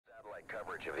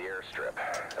Coverage of the airstrip.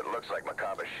 It looks like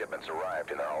Makaba's shipments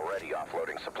arrived and they're already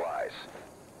offloading supplies.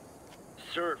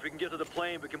 Sir, if we can get to the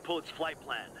plane, we can pull its flight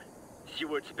plan. See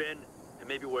where it's been, and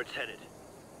maybe where it's headed.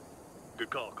 Good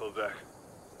call, Kozak.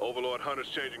 Overlord Hunter's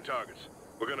changing targets.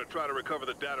 We're gonna try to recover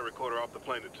the data recorder off the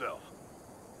plane itself.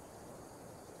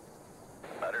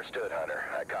 Understood, Hunter.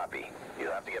 I copy.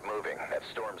 You'll have to get moving. That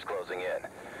storm's closing in.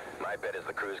 My bet is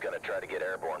the crew's gonna try to get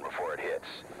airborne before it hits.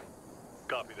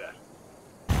 Copy that.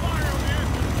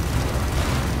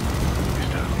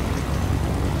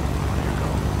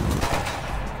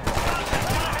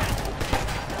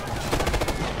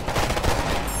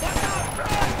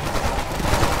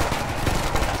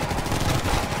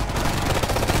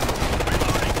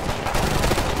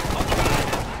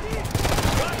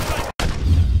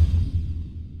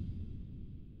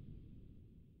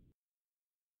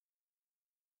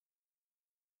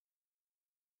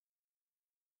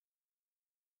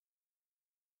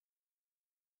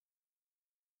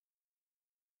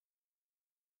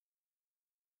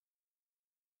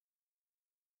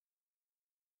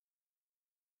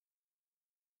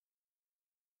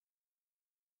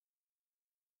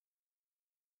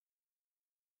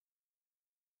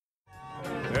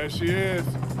 There she is,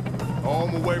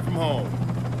 home away from home.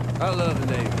 I love the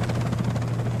Navy.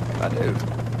 I do.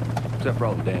 Except for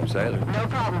all the damn sailors. No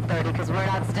problem, 30, because we're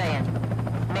not staying.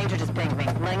 Major just pinged me.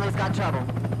 Langley's got trouble.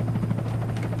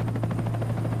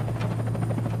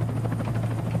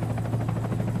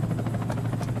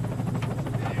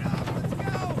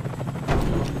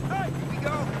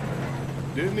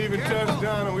 Didn't even touch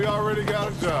down and we already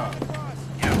got a job.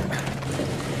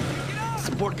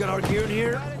 Support got our gear in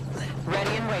here?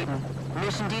 Ready and waiting.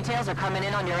 Mission details are coming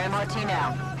in on your MRT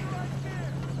now.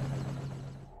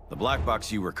 The black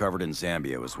box you recovered in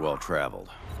Zambia was well-traveled.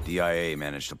 DIA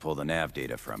managed to pull the nav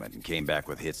data from it and came back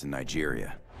with hits in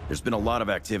Nigeria. There's been a lot of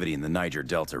activity in the Niger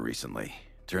Delta recently.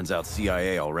 Turns out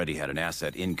CIA already had an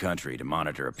asset in-country to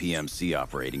monitor a PMC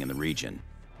operating in the region.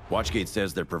 Watchgate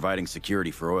says they're providing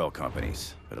security for oil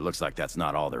companies, but it looks like that's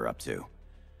not all they're up to.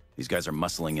 These guys are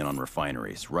muscling in on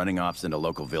refineries, running ops into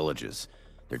local villages.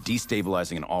 They're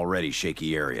destabilizing an already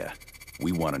shaky area.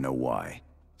 We want to know why.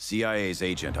 CIA's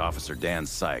agent, Officer Dan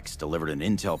Sykes, delivered an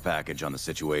intel package on the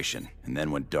situation, and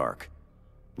then went dark.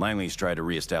 Langley's tried to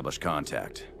re-establish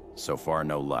contact. So far,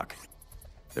 no luck.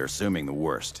 They're assuming the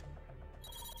worst.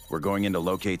 We're going in to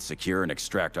locate, secure, and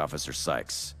extract Officer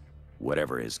Sykes,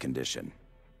 whatever his condition.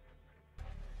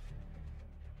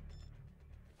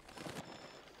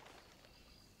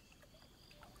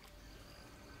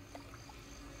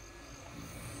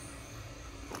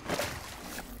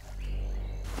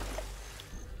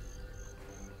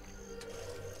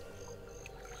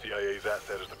 CIA's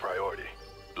asset is the priority.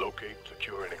 Locate,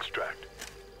 secure, and extract.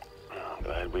 I'm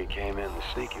glad we came in the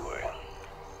sneaky way.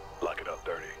 Lock it up,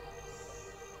 30.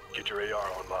 Get your AR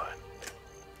online.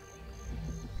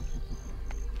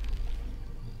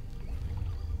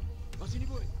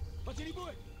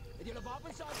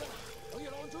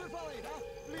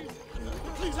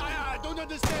 Please, I don't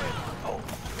understand. Oh,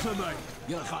 come on.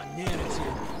 You're bananas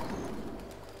here.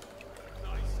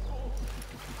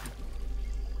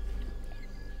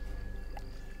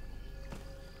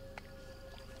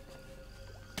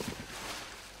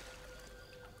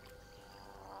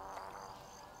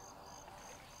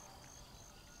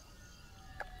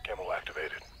 Camo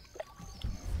activated.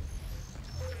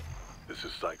 This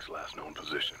is Sykes' last known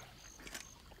position.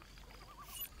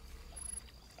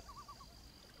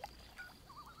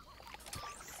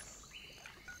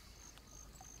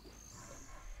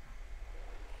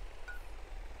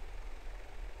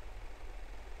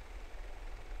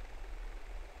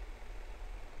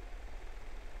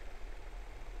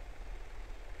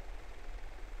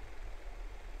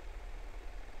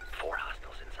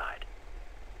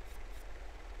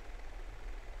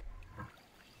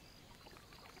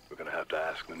 To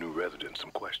ask the new resident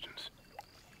some questions.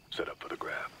 Set up for the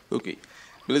grab. Ok.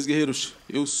 Beleza, guerreiros?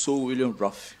 Eu sou o Willian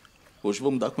Roth. Hoje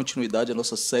vamos dar continuidade à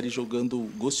nossa série jogando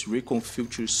Ghost Recon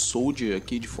Future Soldier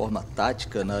aqui de forma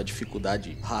tática, na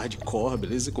dificuldade hardcore,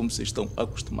 beleza? Como vocês estão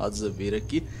acostumados a ver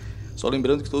aqui. Só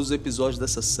lembrando que todos os episódios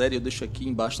dessa série eu deixo aqui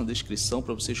embaixo na descrição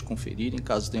para vocês conferirem,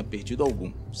 caso tenha perdido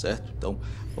algum, certo? Então,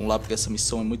 vamos lá porque essa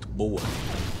missão é muito boa.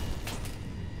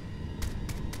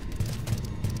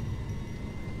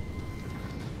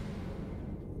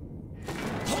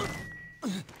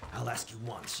 I'll ask you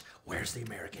once, where's the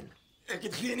American?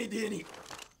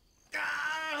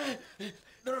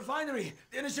 The refinery,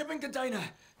 in a shipping container.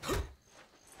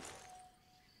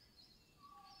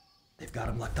 They've got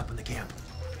him locked up in the camp.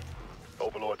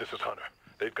 Overlord, this is Hunter.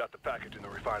 They've got the package in the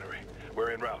refinery.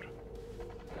 We're en route.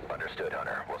 Understood,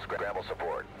 Hunter. We'll scramble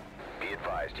support. Be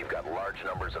advised, you've got large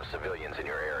numbers of civilians in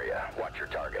your area. Watch your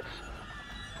targets.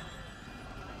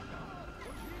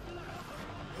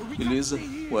 Beleza,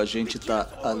 o agente tá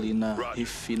ali na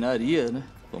refinaria, né?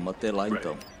 Vamos até lá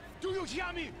então.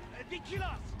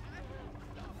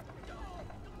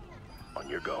 On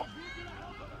your go.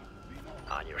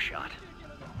 On your shot.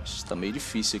 Está meio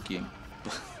difícil aqui, hein?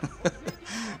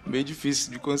 Meio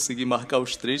difícil de conseguir marcar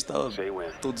os três, tá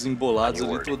todos embolados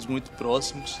ali, todos muito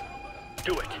próximos.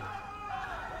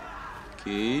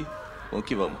 Ok, vamos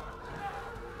que vamos.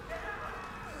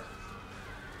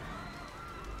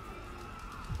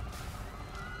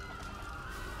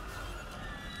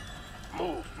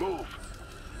 Move, move.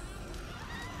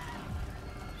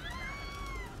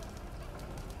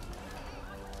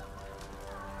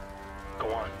 Go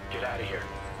on, get out of here.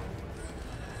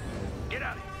 Get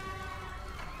out of here.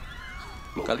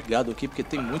 Ficar ligado aqui porque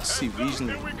tem muitos civis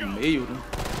no meio, né?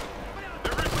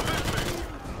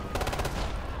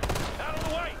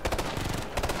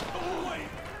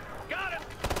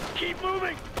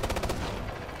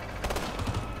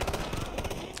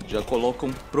 Já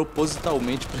colocam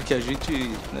propositalmente para que a gente,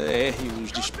 né, erre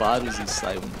os disparos e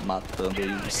saiam matando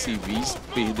aí os civis,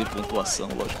 perder pontuação,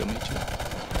 logicamente. Né?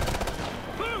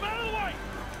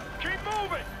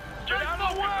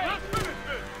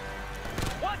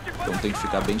 Então tem que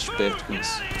ficar bem esperto com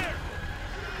isso.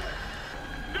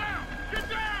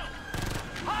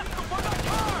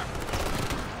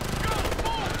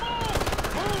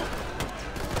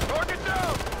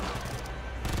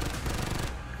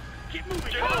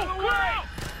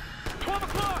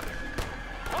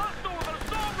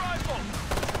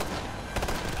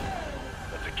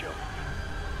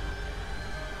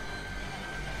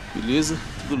 Beleza,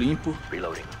 tudo limpo.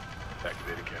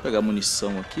 Vou pegar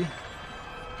munição aqui.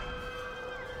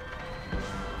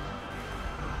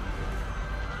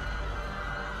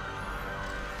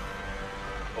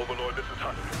 Overlord, this is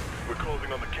Hunter. We're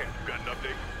closing on the camp. Got an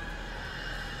update?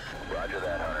 Roger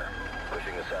that, Hunter.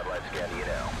 Pushing the satellite scan to you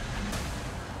now.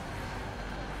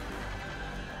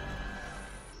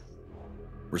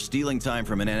 We're stealing time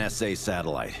from an NSA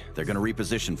satellite. They're gonna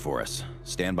reposition for us.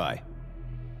 Stand by.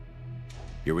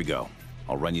 Here we go.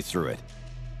 I'll run you through it.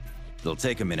 It'll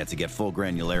take a minute to get full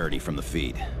granularity from the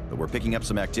feed, but we're picking up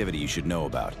some activity you should know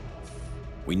about.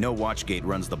 We know Watchgate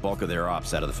runs the bulk of their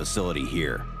ops out of the facility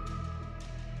here.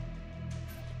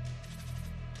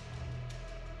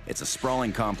 It's a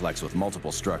sprawling complex with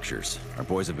multiple structures. Our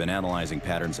boys have been analyzing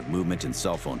patterns of movement and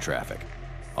cell phone traffic.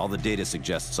 All the data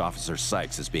suggests Officer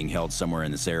Sykes is being held somewhere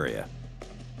in this area.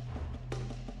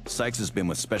 Sykes has been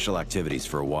with Special Activities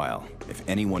for a while. If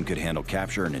anyone could handle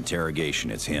capture and interrogation,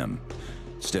 it's him.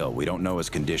 Still, we don't know his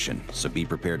condition, so be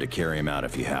prepared to carry him out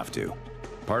if you have to.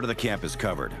 Part of the camp is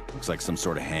covered. Looks like some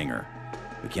sort of hangar.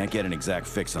 We can't get an exact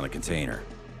fix on the container.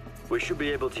 We should be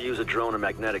able to use a drone or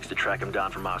magnetics to track him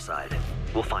down from our side.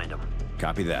 We'll find him.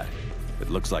 Copy that. It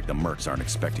looks like the mercs aren't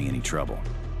expecting any trouble.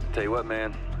 Tell you what,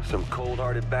 man. Some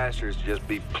cold-hearted bastards just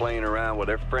be playing around while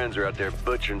their friends are out there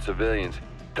butchering civilians.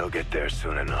 They'll get there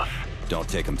soon enough. Don't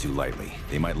take them too lightly.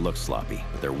 They might look sloppy,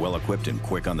 but they're well-equipped and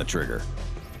quick on the trigger.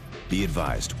 Be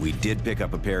advised, we did pick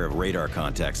up a pair of radar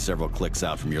contacts several clicks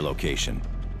out from your location.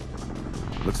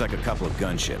 Looks like a couple of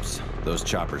gunships. Those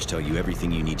choppers tell you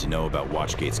everything you need to know about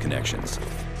Watchgate's connections.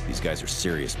 These guys are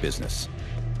serious business.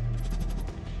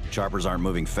 Choppers aren't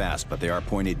moving fast, but they are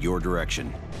pointed your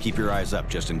direction. Keep your eyes up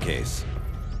just in case.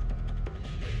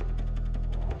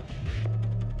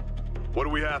 What do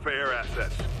we have for air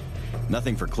assets?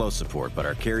 Nothing for close support, but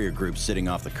our carrier group's sitting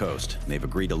off the coast. They've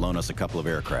agreed to loan us a couple of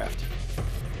aircraft.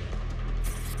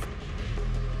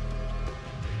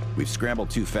 We've scrambled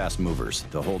 2 fast movers.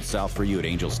 They'll hold south for you at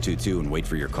Angels 2-2 and wait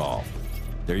for your call.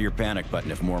 They're your panic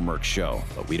button if more mercs show,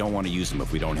 but we don't want to use them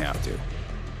if we don't have to.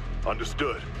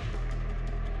 Understood.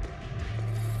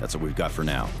 That's what we've got for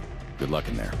now. Good luck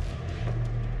in there.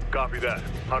 Copy that.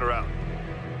 Hunter out.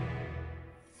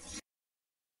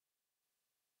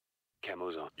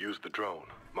 Camo's on. Use the drone.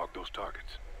 Mark those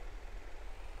targets.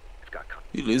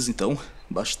 Beleza, então,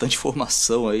 bastante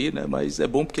informação aí, né? Mas é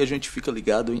bom porque a gente fica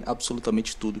ligado em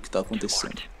absolutamente tudo que está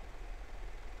acontecendo.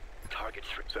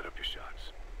 Set up your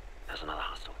shots. There's another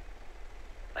hostile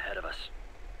ahead of us.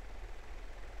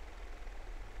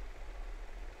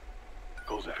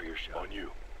 Goes after your shot. On you.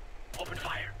 Open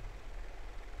fire.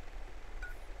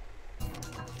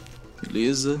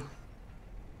 Beleza.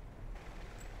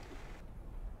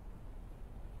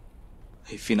 A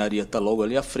refinaria tá logo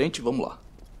ali à frente, vamos lá.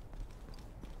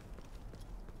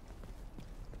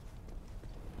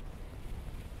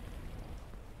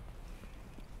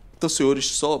 Então, senhores,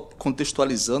 só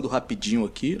contextualizando rapidinho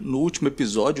aqui, no último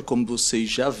episódio, como vocês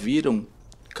já viram,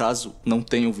 caso não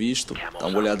tenham visto, dá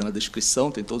uma olhada na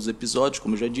descrição, tem todos os episódios,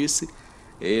 como eu já disse.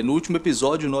 No último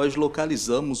episódio nós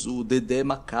localizamos o Dedé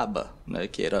Macaba, né,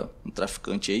 que era um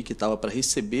traficante aí que estava para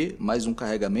receber mais um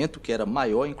carregamento, que era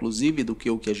maior inclusive do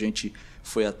que o que a gente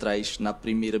foi atrás na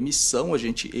primeira missão. A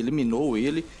gente eliminou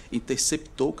ele,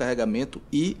 interceptou o carregamento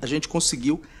e a gente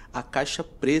conseguiu a caixa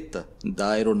preta da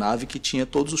aeronave que tinha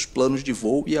todos os planos de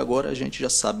voo, e agora a gente já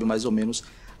sabe mais ou menos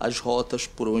as rotas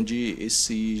por onde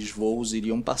esses voos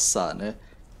iriam passar, né?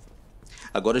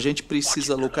 Agora a gente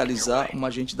precisa localizar um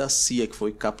agente da CIA que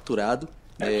foi capturado.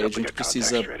 A gente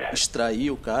precisa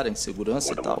extrair o cara em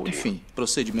segurança e tal, enfim,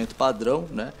 procedimento padrão,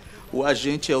 né? O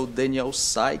agente é o Daniel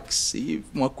Sykes, e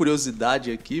uma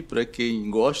curiosidade aqui, para quem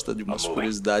gosta de umas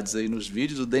curiosidades aí nos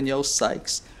vídeos, o Daniel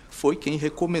Sykes foi quem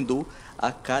recomendou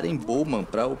a Karen Bowman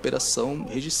para a Operação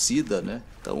Regicida, né?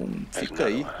 Então fica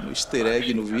aí no easter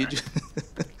egg no vídeo.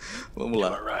 Vamos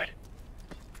lá.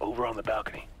 Over on the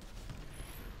balcony.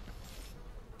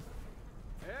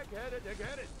 I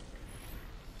get it.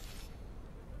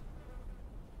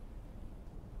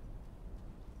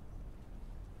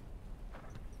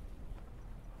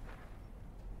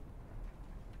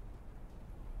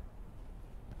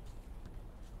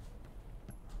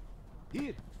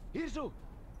 Hier zo.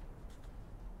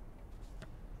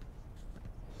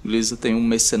 Beleza, tem um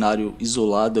mercenário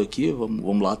isolado aqui,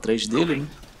 vamos lá atrás dele, né?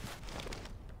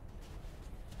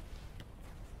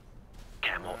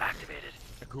 Camo activated.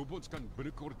 Ek hoop ons kan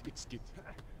binnekort iets skiet.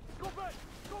 Kom bij,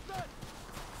 kom bij.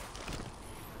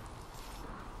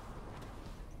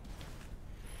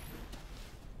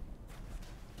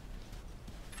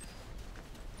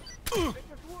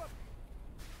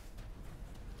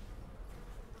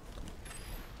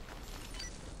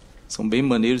 São bem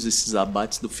maneiros esses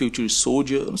abates do Future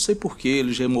Soldier. Eu não sei por que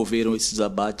eles removeram esses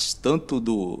abates tanto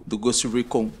do Ghost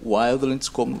Recon Wildlands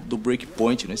como do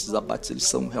Breakpoint, né? Esses abates eles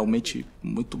são realmente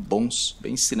muito bons,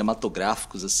 bem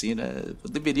cinematográficos assim, né?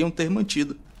 Deveriam ter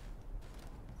mantido.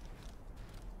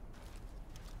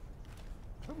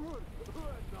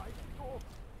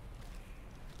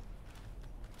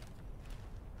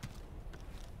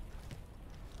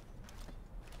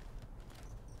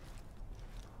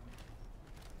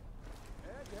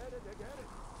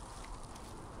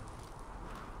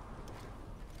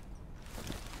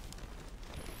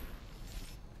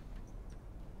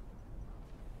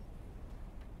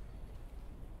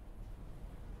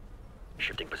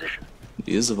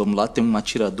 Beleza, vamos lá, tem um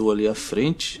atirador ali à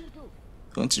frente.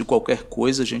 Antes de qualquer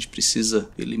coisa a gente precisa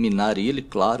eliminar ele,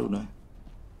 claro, né?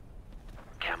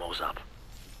 Camo's up.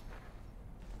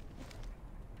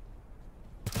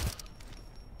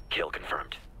 Kill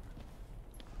confirmed.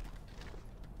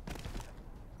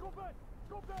 Kom bij,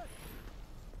 kom bij.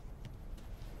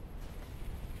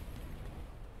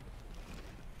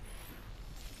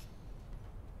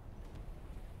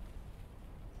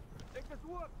 Ik is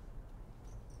woord.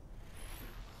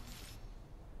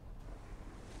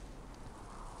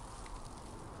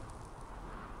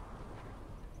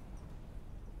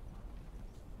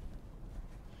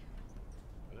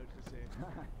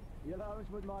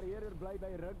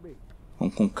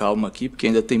 Vamos com calma aqui, porque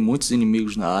ainda tem muitos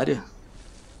inimigos na área.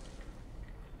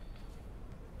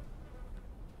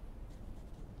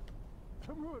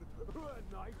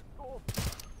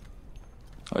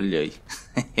 Olha aí.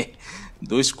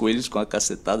 2 coelhos com a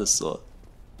cacetada só.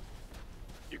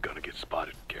 You're gonna get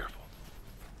spotted. Careful.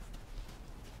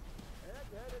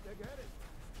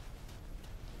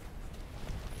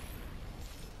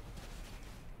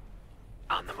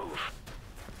 On the move.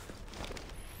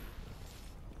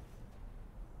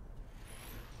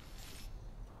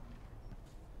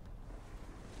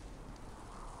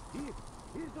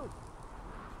 Hier zo.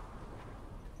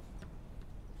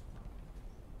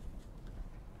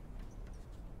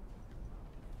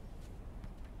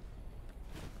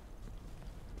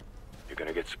 You're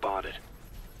gonna get spotted.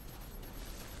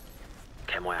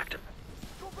 Camo active.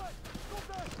 Kom bij, kom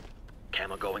bij.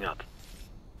 Camo going up.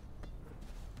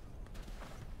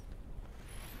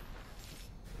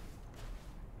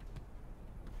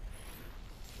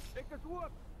 Ik is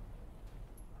woord.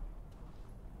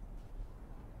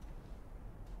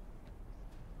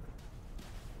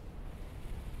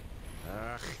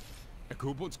 Ag, ek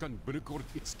hoop ons kan binnekort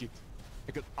iets skiet.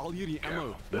 Ek het al hierdie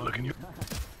ammo. They're looking you.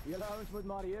 Julle ouens moet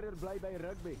maar eerder bly by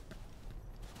rugby.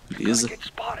 Beleza, Get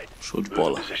spotted. show de Lose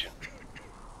bola. position.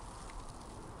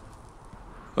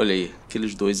 Olha aí,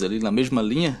 aqueles dois ali na mesma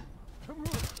linha.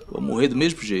 Vou morrer do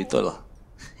mesmo jeito, olha lá.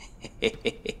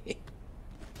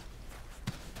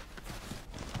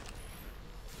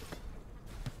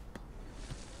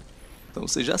 Então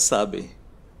vocês já sabem.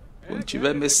 Quando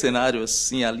tiver mercenário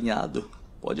assim alinhado,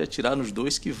 pode atirar nos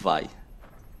dois que vai.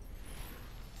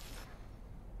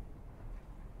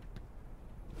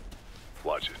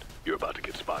 Watch it. You're about to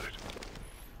get spotted.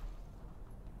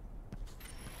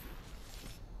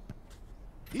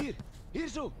 Here,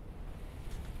 here's so.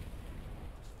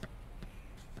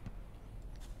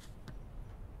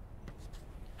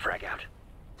 Frag out.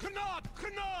 Grenade!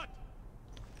 Grenade!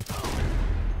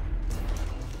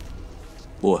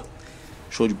 Boa.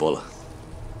 Show de bola.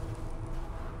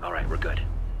 All right, we're good.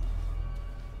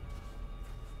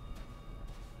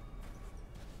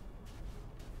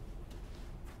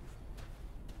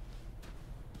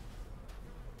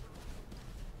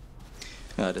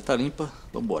 A área tá limpa,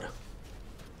 vambora.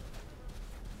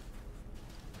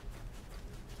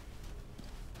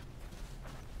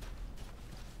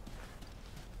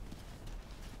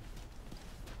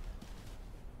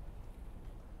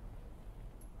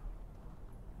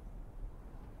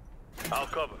 I'll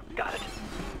cover. Got it.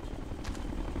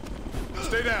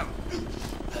 Stay down.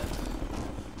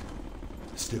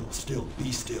 Still,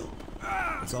 be still.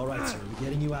 It's all right, sir. We're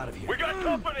getting you out of here. We got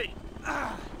company!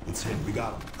 It's him. We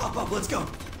got him. Up, let's go.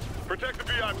 Protect the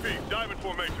VIP. Diamond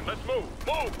formation. Let's move.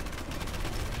 Move!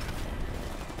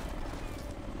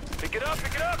 Pick it up,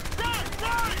 pick it up! Run!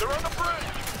 They're on the bridge!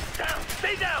 Down!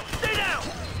 Stay down! Stay down!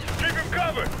 Keep him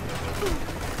covered!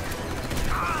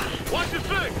 Watch your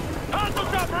six!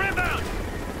 Hostile chopper inbound!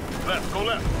 Left, go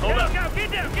left, go left!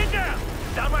 Get down! Get down!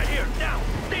 Down right here! Down!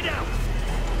 Stay down!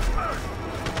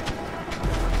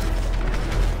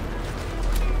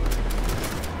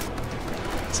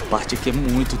 Essa parte aqui é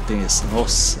muito tensa,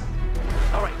 nossa.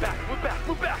 All right, back!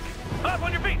 Move back! Up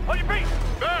on your feet! On your feet!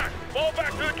 Back! Fall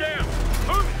back to the camp!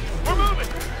 Move it! We're moving!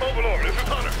 Overlord, this is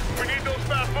Hunter. We need those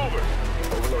fast movers.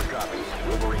 Overlord copies.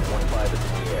 Wolverine 1-5 is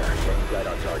in the air. Getting right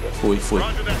on target. Foi.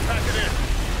 Roger that, pack it in.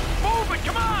 Move it!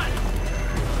 Come on!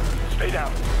 Stay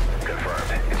down.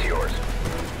 Confirmed. It's yours.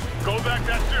 Go back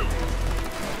that chute.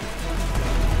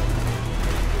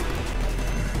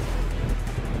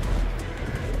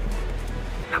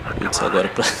 Putz, agora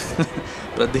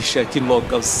pra deixar aqui no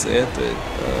local certo.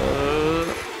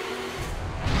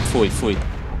 Foi.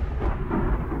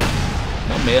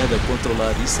 Uma merda,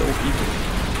 controlar isso é horrível.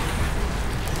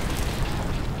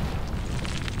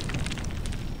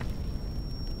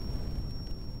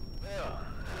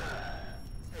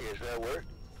 Hey, is that work?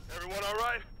 Everyone all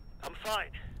right? I'm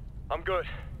fine. I'm good.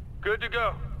 Good to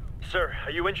go. Sir,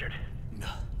 are you injured?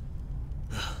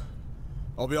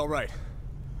 I'll be all right.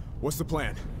 What's the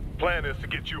plan? Plan is to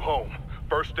get you home.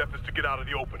 First step is to get out of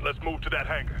the open. Let's move to that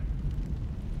hangar.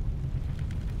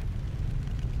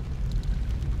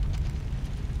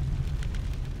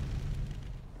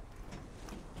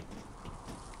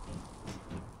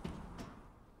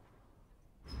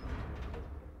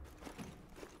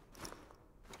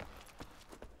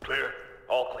 Clear.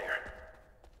 All clear.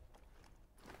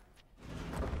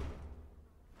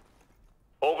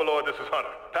 Overlord, this is Hunter.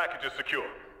 Package is secure.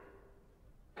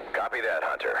 Copy that,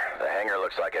 Hunter. The hangar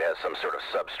looks like it has some sort of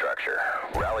substructure.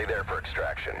 Rally there for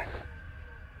extraction.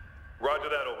 Roger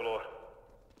that, Overlord.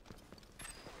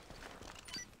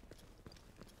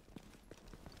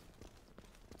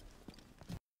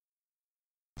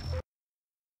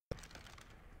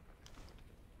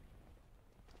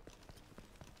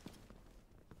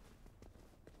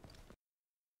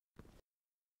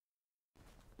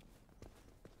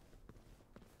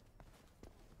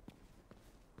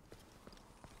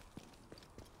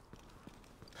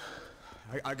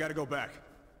 I gotta go back.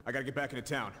 I gotta get back into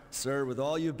town. Sir, with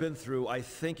all you've been through, I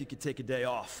think you could take a day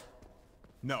off.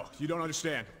 No, you don't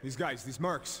understand. These guys, these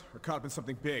mercs, are caught up in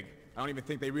something big. I don't even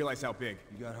think they realize how big.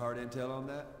 You got hard intel on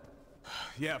that?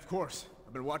 Yeah, of course.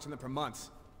 I've been watching them for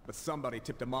months. But somebody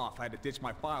tipped them off. I had to ditch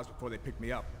my files before they picked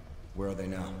me up. Where are they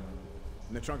now?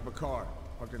 In the trunk of a car,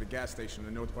 parked at a gas station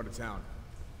in the north part of town.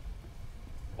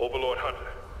 Overlord Hunter,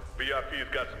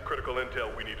 VIP's got some critical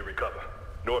intel we need to recover.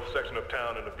 North section of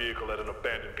town and a vehicle at an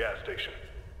abandoned gas station.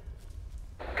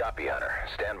 Copy, Hunter.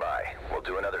 Stand by. We'll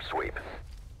do another sweep.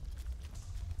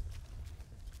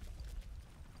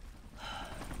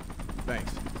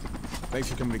 Thanks. Thanks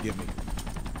for coming to get me.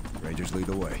 Rangers lead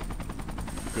the way.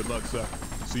 Good luck, sir.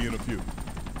 See you in a few.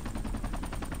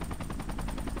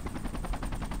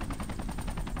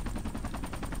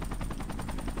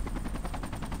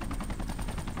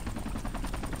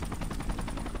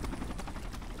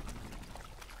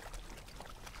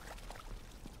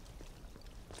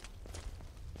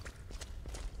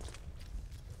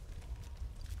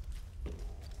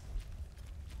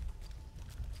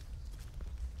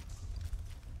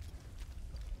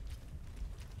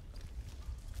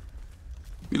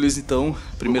 Beleza, então,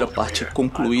 primeira parte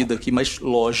concluída aqui, mas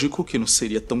lógico que não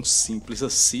seria tão simples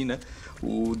assim, né?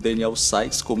 O Daniel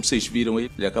Sykes, como vocês viram,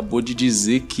 ele acabou de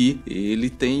dizer que ele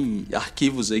tem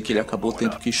arquivos aí que ele acabou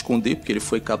tendo que esconder porque ele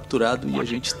foi capturado e a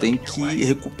gente tem que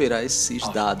recuperar esses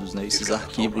dados, né? Esses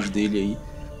arquivos dele aí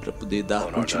para poder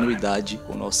dar continuidade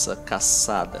com nossa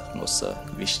caçada, nossa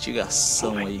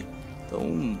investigação aí.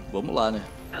 Então, vamos lá, né?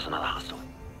 There's another hostile.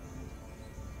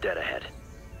 Dead ahead.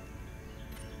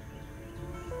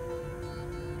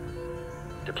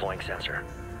 Deploying sensor.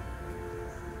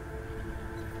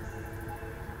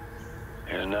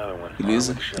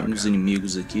 Beleza, tem uns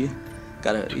inimigos aqui.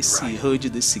 Cara, esse HUD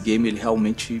desse game, ele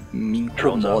realmente me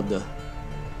incomoda.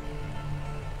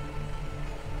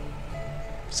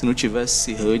 Se não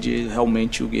tivesse esse HUD,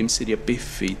 realmente o game seria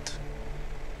perfeito.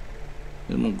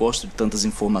 Eu não gosto de tantas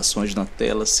informações na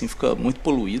tela, assim fica muito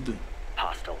poluído.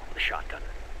 Hostile with a shotgun.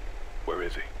 Where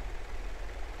is he?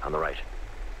 On the right.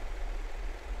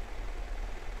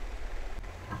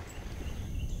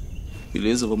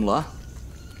 Beleza, vamos lá.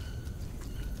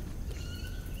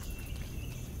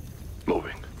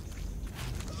 Moving.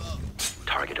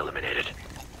 Target eliminated.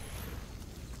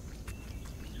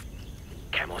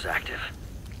 Camo's active.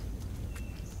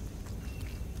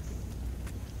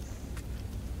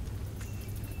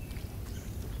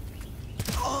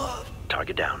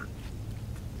 Target down.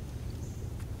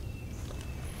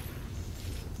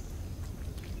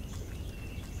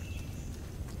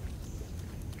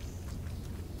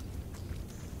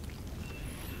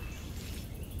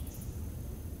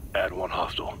 Add one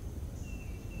hostile.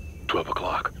 12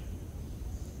 o'clock.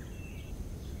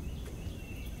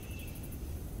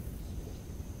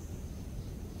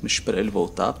 Vamos esperar ele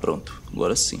voltar, pronto.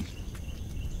 Agora sim.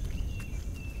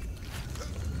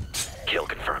 Kill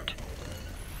confirmed.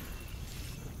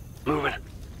 Moving.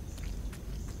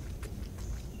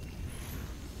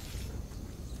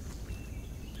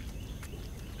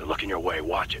 They're looking your way.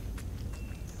 Watch it.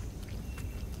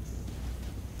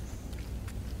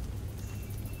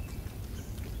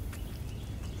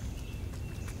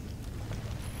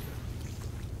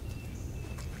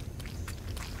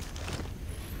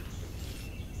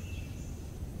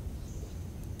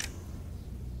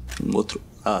 Um outro...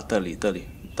 Ah, tá ali, tá ali.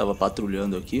 Tava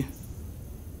patrulhando aqui.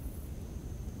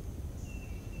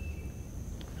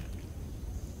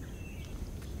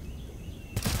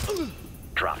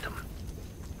 Dropped him.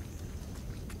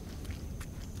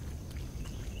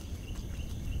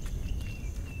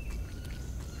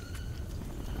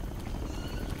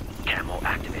 Camo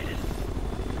activated.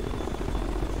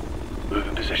 Move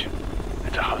in position.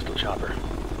 It's a hostile chopper.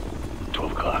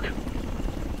 12 o'clock.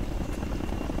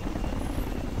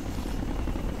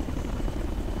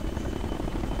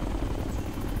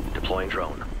 Deploying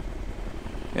drone.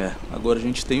 É, agora a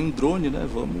gente tem um drone, né?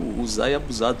 Vamos usar e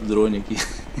abusar do drone aqui.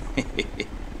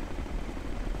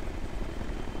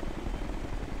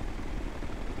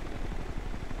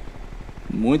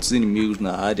 Muitos inimigos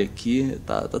na área aqui.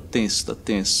 Tá tenso, tá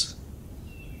tenso.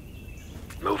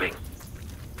 Moving.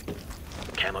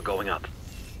 Camo going up.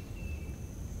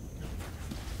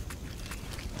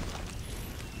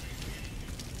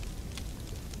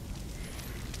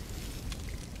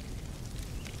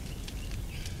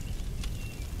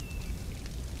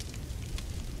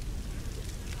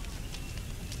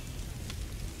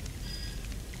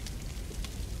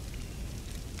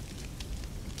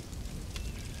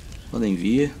 Podem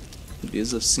vir.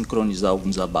 Beleza, sincronizar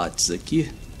alguns abates aqui.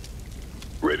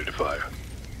 Ready to fire.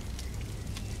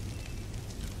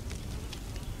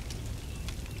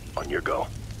 On your go.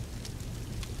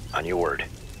 On your word.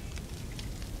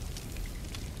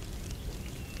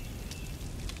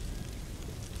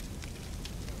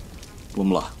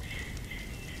 Vamos lá.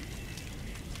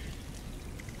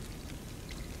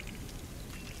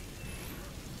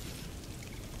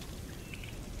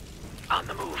 On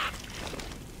the move.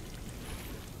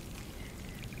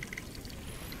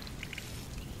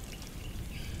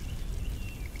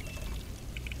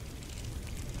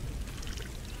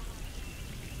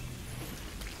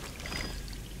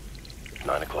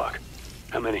 Nine o'clock.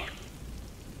 How many?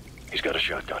 He's got a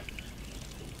shotgun.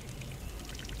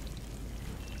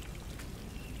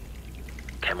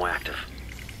 Camo active.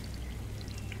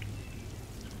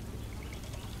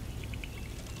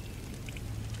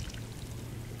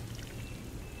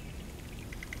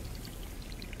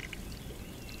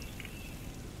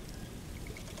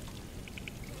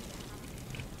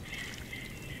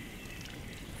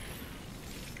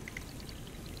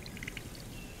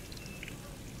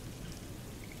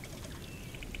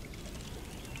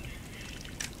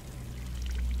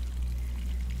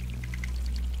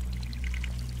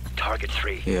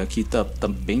 É, aqui tá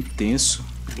bem tenso.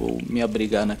 Vou me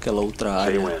abrigar naquela outra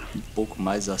área um pouco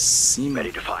mais acima.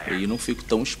 E aí não fico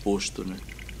tão exposto, né?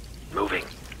 Moving.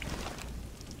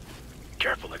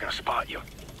 Careful, they're gonna spot you.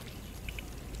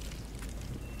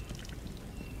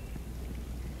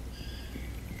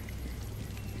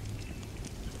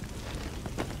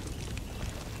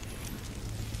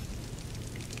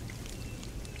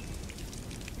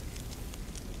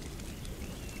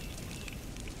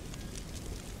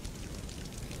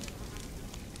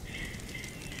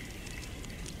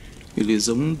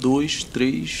 Beleza, 1, 2,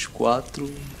 3,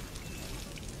 4,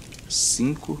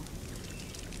 5.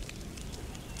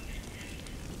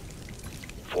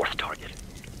 Fourth target.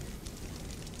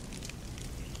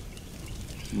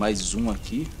 Mais um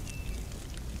aqui.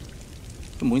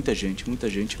 Muita gente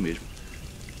mesmo.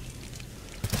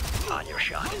 On your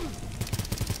shot.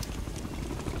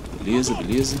 Beleza,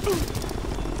 beleza.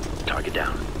 Target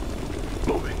down.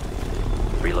 Moving.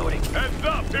 Reloading. Heads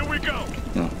up, here we go.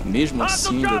 Não, mesmo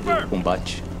assim ainda deu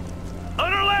combate.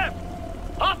 On our left.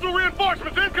 Hostile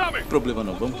reinforcements incoming. Problema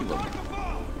não, vamos que vamos.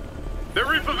 They're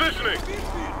repositioning.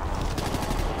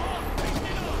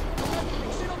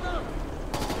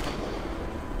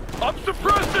 I'm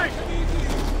suppressing.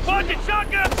 Fucking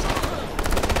shotgun!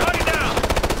 Target down.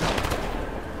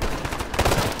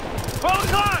 Roll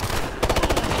clock.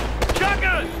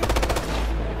 Shotgun.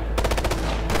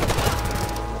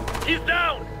 He's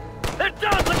down. They're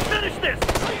done. Let's finish this.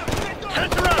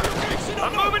 Center up.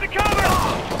 I'm moving to cover.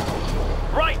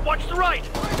 Right, watch the right.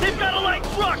 They've got a light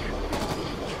truck.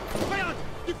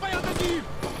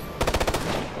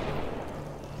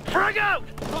 Frag out.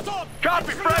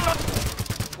 Copy, frag out.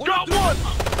 Drop one.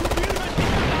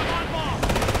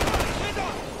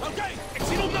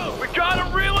 We gotta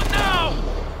reel it now.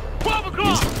 12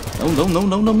 o'clock.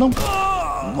 Não.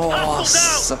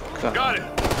 Nossa, cara. Got it.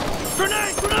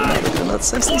 Grenade. Granada,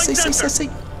 sai.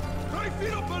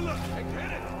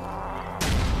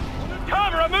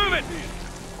 Cover, I'm moving.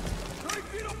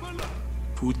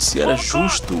 Putz, era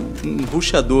justo um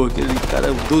rushador, aquele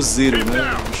cara dozeiro, né?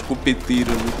 Um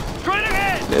escopeteiro ali.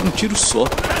 Ele era um tiro só.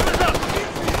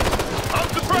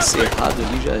 Se errado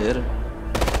ali já era.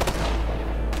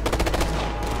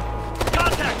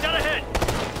 Contact down ahead.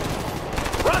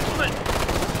 Russman.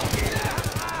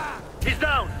 He's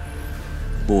down.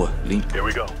 Boa, limpo. Here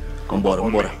we go.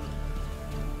 Vambora.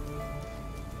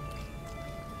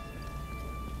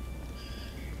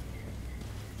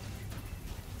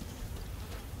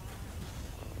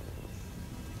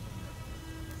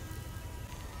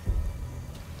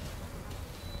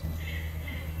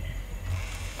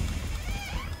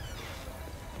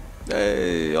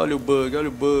 Ei, olha o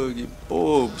bug.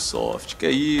 Pô, Ubisoft, que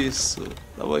é isso?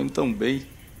 Tava indo tão bem.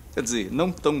 Quer dizer,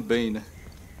 não tão bem, né?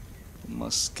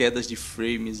 Umas quedas de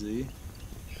frames aí.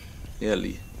 É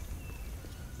ali.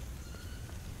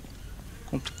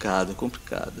 Complicado.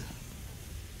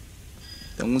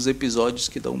 Tem uns episódios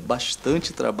que dão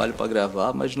bastante trabalho para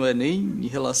gravar, mas não é nem em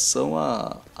relação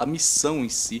à missão em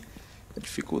si. A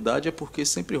dificuldade é porque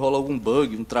sempre rola algum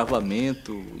bug, um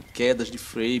travamento, quedas de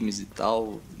frames e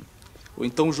tal. Ou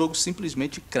então o jogo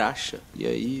simplesmente crasha. E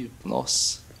aí,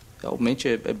 nossa, realmente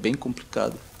é bem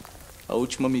complicado. A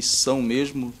última missão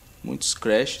mesmo, muitos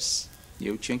crashes. E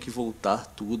eu tinha que voltar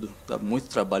tudo. Dá muito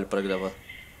trabalho para gravar.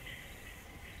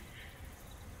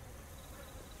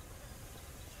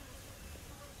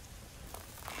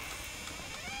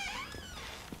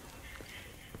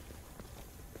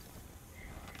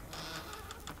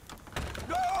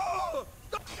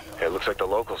 It looks like the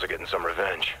locals are getting some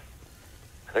revenge.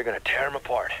 They're gonna tear them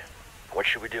apart. What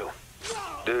should we do?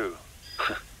 Do?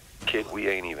 Kid, we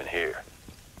ain't even here.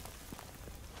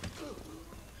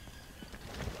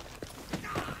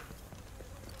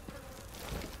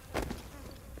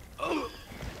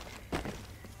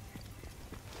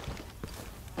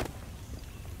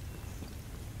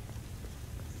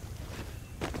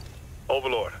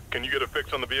 Overlord, can you get a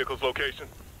fix on the vehicle's location?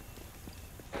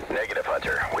 Negative,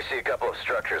 Hunter. We see a couple of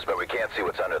structures, but we can't see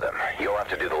what's under them. You'll have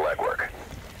to do the legwork.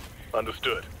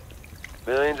 Understood.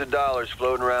 Millions of dollars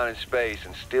floating around in space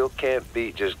and still can't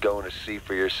beat just going to see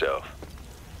for yourself.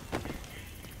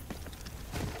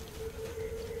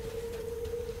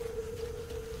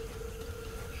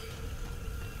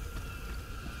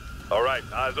 All right,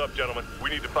 eyes up, gentlemen. We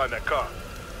need to find that car.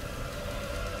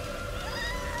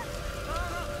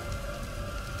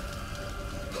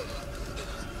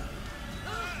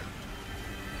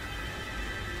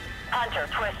 Hunter,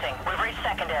 twisting. We've reached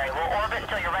secondary. We'll orbit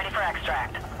until you're ready for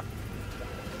extract.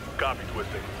 Copy,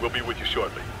 Twisting. We'll be with you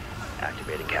shortly.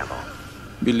 Activating camo.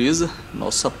 Beleza,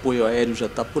 nosso apoio aéreo já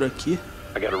tá por aqui.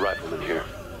 I got a rifle in here.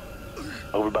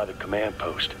 Over by the command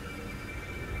post.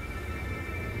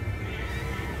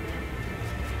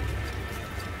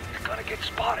 You're gonna get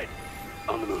spotted.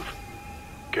 On the move.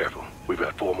 Careful. We've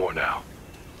got 4 more now.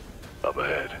 Up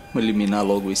ahead. Vamos eliminar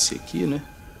logo esse aqui, né?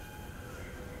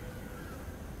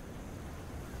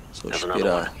 Só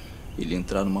esperar ele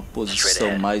entrar numa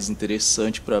posição mais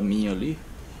interessante pra mim ali.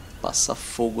 Passar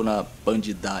fogo na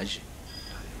bandidagem.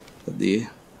 Cadê?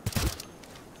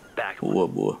 Boa,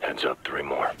 boa. Heads up, 3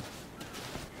 more.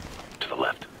 To the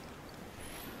left.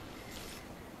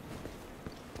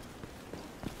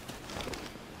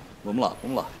 Vamos lá,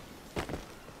 vamos lá.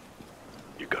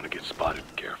 You're gonna get spotted.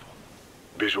 Careful.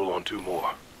 Visual on 2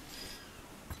 more.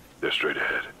 They're straight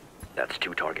ahead. That's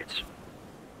 2 targets.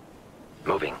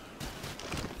 Moving.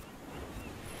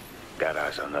 Got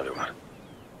eyes on another one.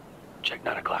 Check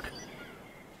 9 o'clock.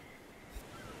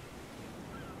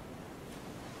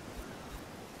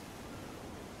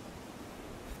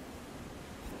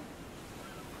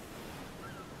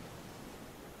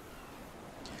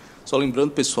 Só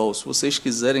lembrando, pessoal, se vocês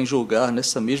quiserem jogar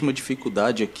nessa mesma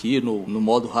dificuldade aqui no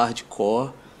modo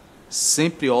hardcore,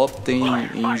 sempre optem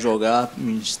em jogar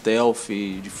em stealth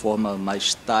de forma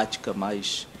mais tática,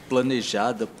 mais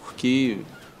planejada, porque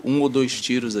 1 ou 2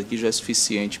 tiros aqui já é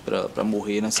suficiente para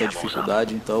morrer nessa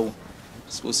dificuldade. Então,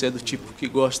 se você é do tipo que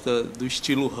gosta do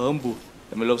estilo Rambo,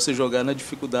 é melhor você jogar na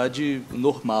dificuldade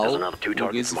normal,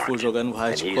 porque se for jogar no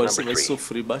hardcore você vai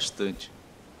sofrer bastante.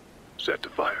 Set to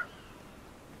fire.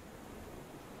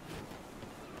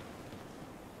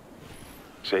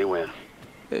 Say when.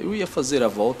 Eu ia fazer a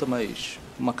volta, mas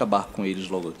vamos acabar com eles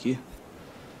logo aqui.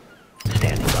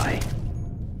 Standing by.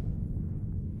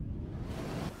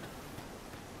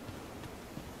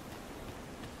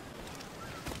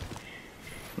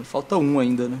 Falta 1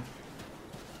 ainda, né?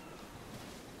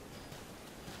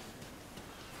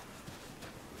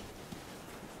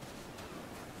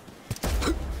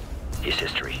 It's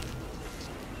history.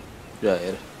 Já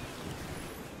era.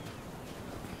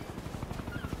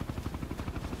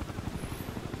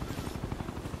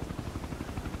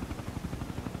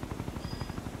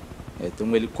 Tem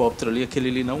um helicóptero ali, aquele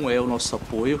ali não é o nosso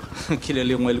apoio, aquele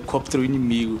ali é um helicóptero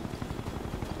inimigo.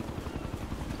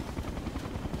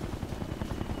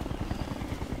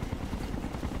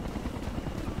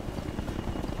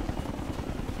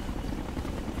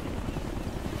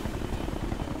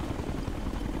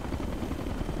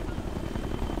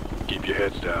 Keep your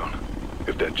heads down.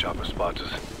 If that chopper spots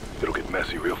us, it'll get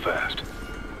messy real fast.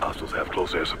 Hostiles have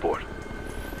close air support.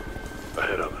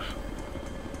 Ahead of us.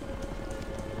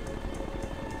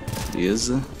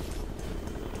 Beleza.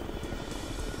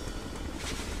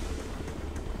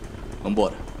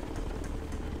 Vambora.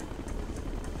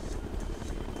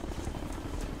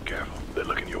 Careful, they're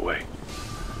looking your way.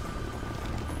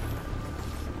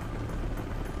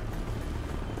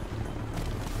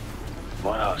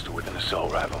 One hostile with an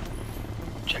assault rifle.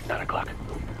 Check 9 o'clock.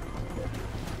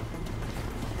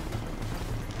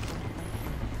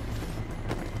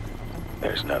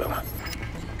 There's another one.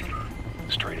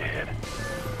 Straight ahead.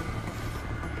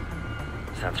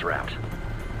 Sensor out.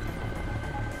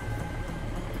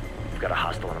 We've got a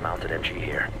hostile and a mounted MG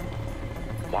here.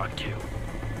 Mark 2.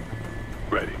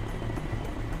 Ready.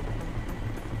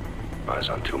 Eyes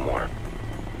on 2 more.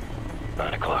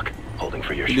 9 o'clock. Holding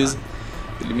for your Beleza.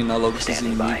 shot. Eliminar logo esses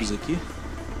inimigos aqui.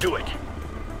 Do it.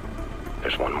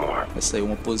 There's 1 more. Essa aí é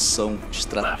uma posição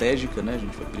estratégica, né? A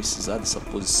gente vai precisar dessa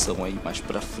posição aí mais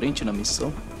pra frente na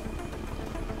missão.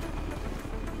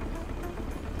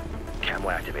 Camo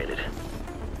activated.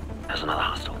 There's another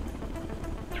hostile.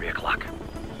 3 o'clock.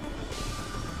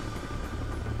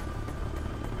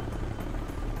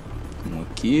 Um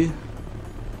aqui.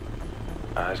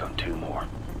 Eyes on 2 more.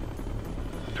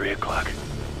 3 o'clock.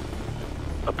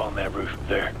 Up on that roof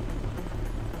there.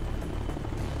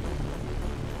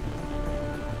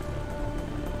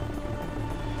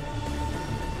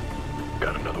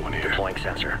 Got another one here. Deploying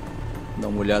sensor. Dá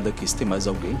uma olhada aqui se tem mais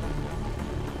alguém.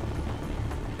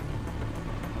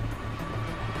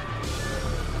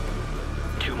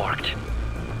 Marked.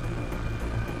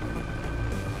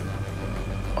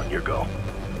 On your go.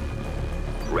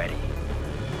 Ready.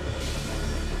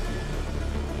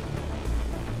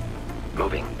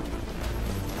 Moving.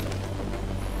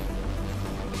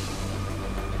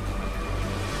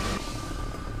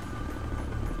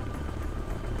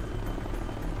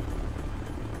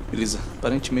 Beleza,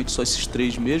 aparentemente só esses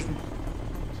 3 mesmo.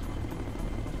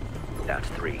 That's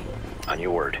 3. On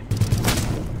your word.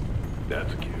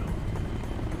 That's a kill.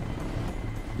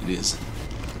 Beleza.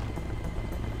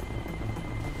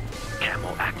 Camo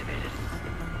activated.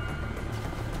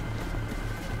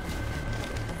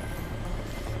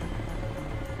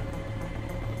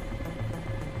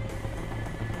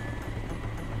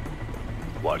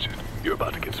 Watch it. You're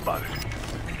about to get spotted.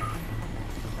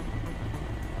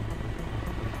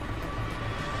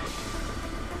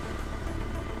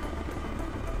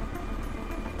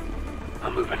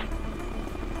 I'm moving.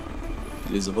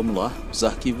 Beleza, vamos lá. Os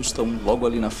arquivos estão logo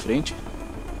ali na frente.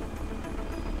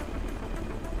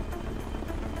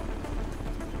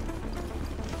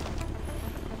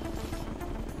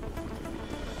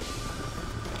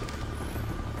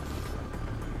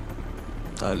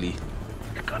 Tá ali.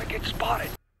 You're gonna get spotted.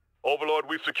 Overlord,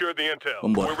 we've secured the intel.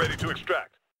 Vambora. We're ready to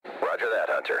extract. Roger that,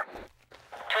 Hunter.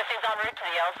 Twisting's en route to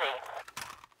the LZ.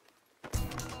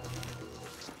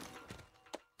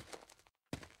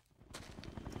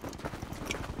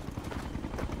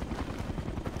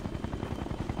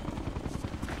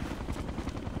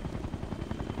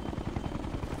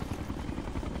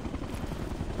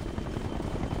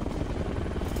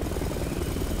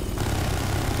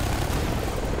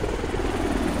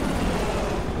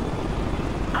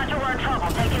 Hunter, we're in trouble.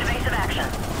 Taking evasive action.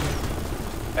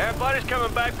 Everybody's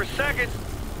coming back for seconds.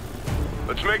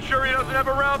 Let's make sure he doesn't have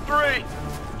a round 3.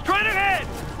 Straight ahead!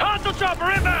 Hostile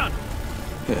chopper inbound!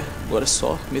 É, agora é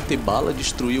só meter bala,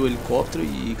 destruir o helicóptero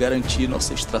e garantir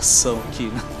nossa extração aqui,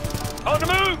 né? On the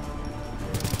move!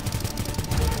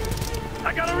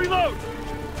 I gotta reload!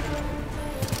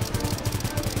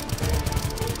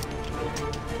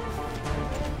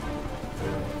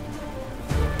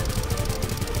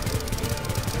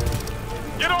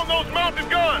 Get on those mounted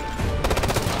guns!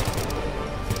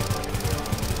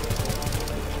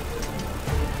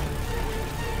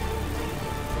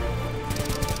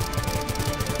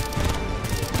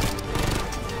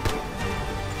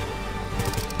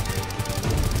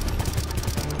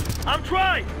 I'm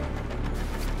trying!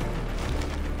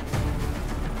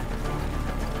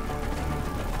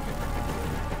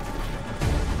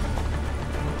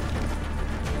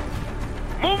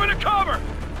 Moving to cover!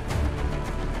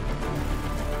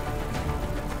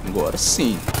 Agora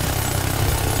sim.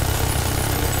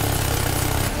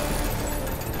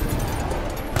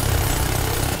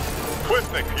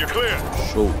 Twisting, you're clear.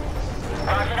 Show.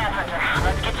 Roger that, Hunter.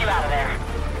 Let's get you out of there.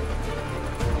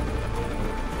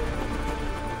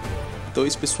 Então é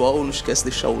isso, pessoal. Não esquece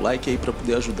de deixar o like aí para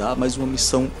poder ajudar. Mais uma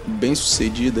missão bem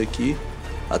sucedida aqui.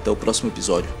 Até o próximo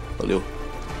episódio. Valeu.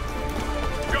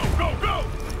 Go, go, go!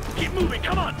 Keep moving,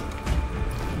 come on!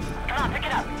 Come on, pick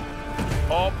it up.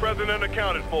 All present and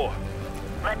accounted for.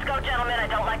 Let's go, gentlemen. I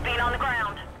don't like being on the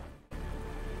ground.